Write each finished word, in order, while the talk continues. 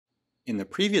In the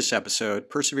previous episode,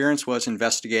 Perseverance was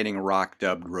investigating a rock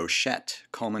dubbed Rochette,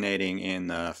 culminating in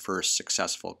the first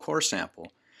successful core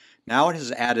sample. Now it has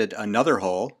added another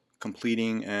hole,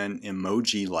 completing an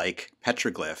emoji-like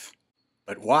petroglyph.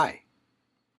 But why?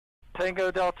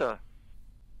 Tango Delta.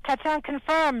 Touchdown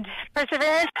confirmed.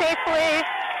 Perseverance safely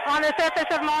on the surface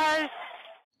of Mars.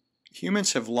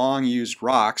 Humans have long used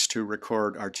rocks to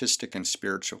record artistic and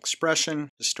spiritual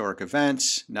expression, historic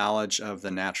events, knowledge of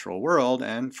the natural world,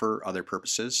 and for other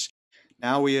purposes.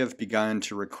 Now we have begun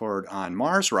to record on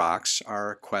Mars rocks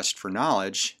our quest for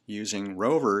knowledge using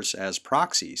rovers as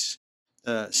proxies.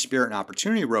 The Spirit and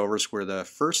Opportunity rovers were the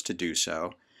first to do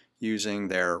so, using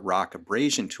their rock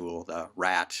abrasion tool, the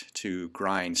RAT, to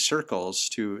grind circles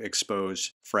to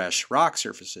expose fresh rock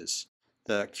surfaces.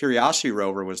 The Curiosity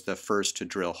rover was the first to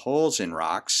drill holes in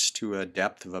rocks to a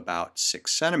depth of about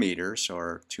 6 centimeters,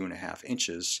 or 2.5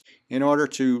 inches, in order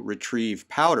to retrieve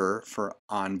powder for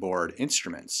onboard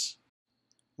instruments.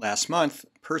 Last month,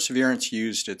 Perseverance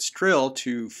used its drill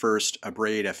to first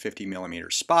abrade a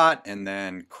 50mm spot and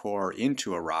then core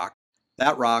into a rock.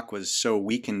 That rock was so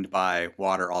weakened by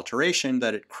water alteration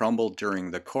that it crumbled during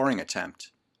the coring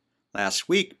attempt. Last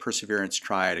week, Perseverance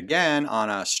tried again on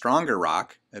a stronger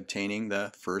rock, obtaining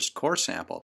the first core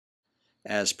sample.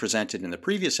 As presented in the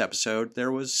previous episode,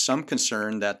 there was some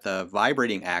concern that the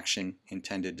vibrating action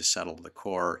intended to settle the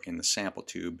core in the sample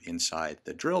tube inside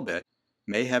the drill bit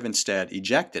may have instead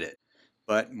ejected it,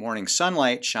 but morning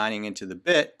sunlight shining into the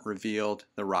bit revealed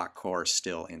the rock core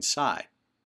still inside.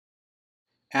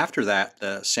 After that,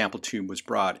 the sample tube was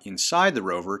brought inside the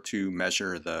rover to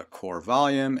measure the core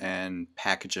volume and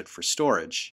package it for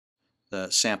storage. The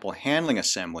Sample Handling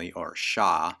Assembly, or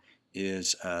SHA,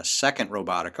 is a second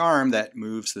robotic arm that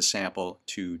moves the sample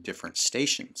to different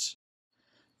stations.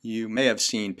 You may have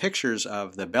seen pictures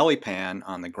of the belly pan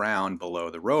on the ground below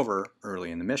the rover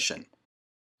early in the mission.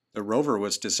 The rover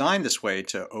was designed this way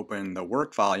to open the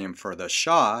work volume for the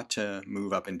SHA to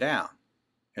move up and down.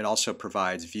 It also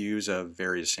provides views of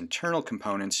various internal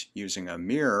components using a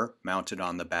mirror mounted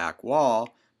on the back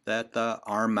wall that the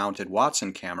arm-mounted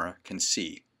Watson camera can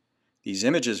see. These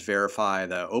images verify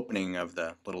the opening of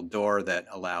the little door that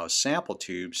allows sample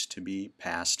tubes to be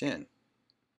passed in.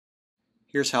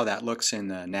 Here's how that looks in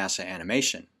the NASA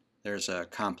animation. There's a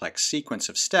complex sequence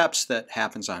of steps that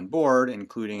happens on board,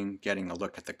 including getting a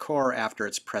look at the core after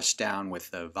it's pressed down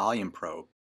with the volume probe.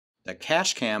 The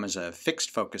cache cam is a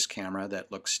fixed focus camera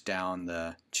that looks down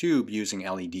the tube using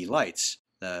LED lights.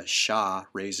 The SHA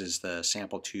raises the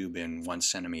sample tube in 1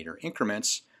 centimeter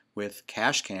increments, with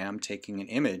cache cam taking an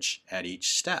image at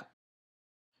each step.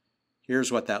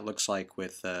 Here's what that looks like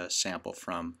with the sample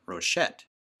from Rochette.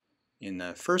 In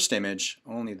the first image,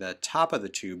 only the top of the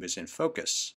tube is in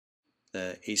focus.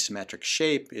 The asymmetric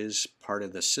shape is part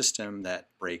of the system that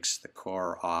breaks the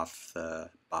core off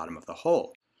the bottom of the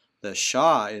hole. The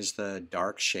SHA is the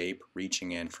dark shape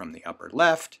reaching in from the upper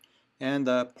left, and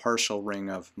the partial ring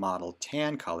of mottled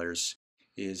tan colors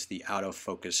is the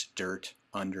out-of-focus dirt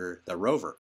under the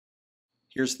rover.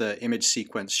 Here's the image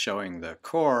sequence showing the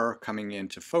core coming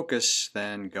into focus,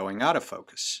 then going out of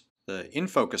focus. The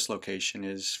in-focus location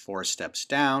is 4 steps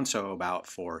down, so about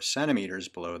 4 centimeters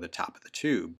below the top of the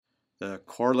tube. The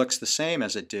core looks the same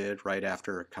as it did right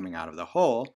after coming out of the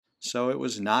hole, so it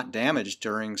was not damaged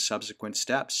during subsequent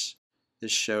steps.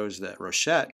 This shows that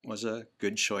Rochette was a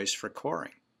good choice for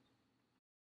coring.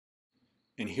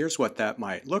 And here's what that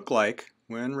might look like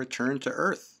when returned to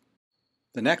Earth.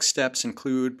 The next steps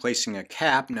include placing a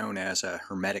cap known as a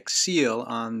hermetic seal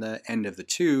on the end of the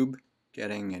tube,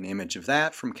 getting an image of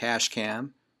that from cache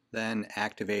cam, then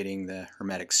activating the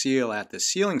hermetic seal at the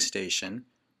sealing station,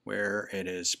 where it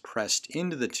is pressed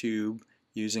into the tube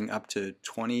using up to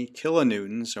 20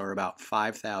 kilonewtons, or about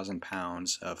 5,000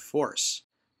 pounds of force.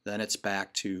 Then it's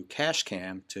back to cache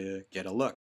cam to get a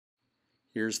look.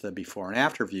 Here's the before and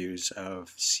after views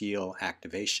of seal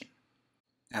activation.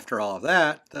 After all of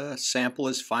that, the sample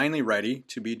is finally ready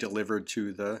to be delivered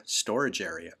to the storage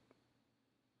area.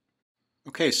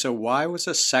 Okay, so why was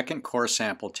a second core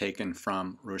sample taken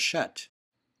from Rochette?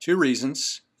 2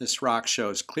 reasons. This rock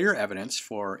shows clear evidence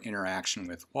for interaction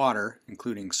with water,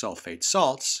 including sulfate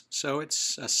salts, so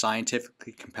it's a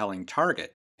scientifically compelling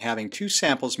target. Having 2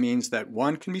 samples means that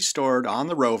one can be stored on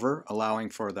the rover, allowing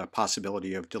for the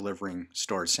possibility of delivering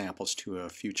stored samples to a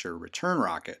future return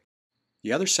rocket.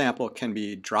 The other sample can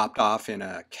be dropped off in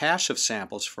a cache of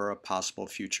samples for a possible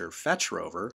future fetch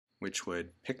rover, which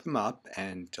would pick them up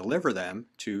and deliver them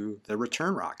to the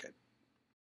return rocket.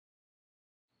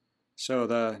 So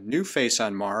the new face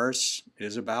on Mars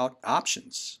is about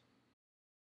options.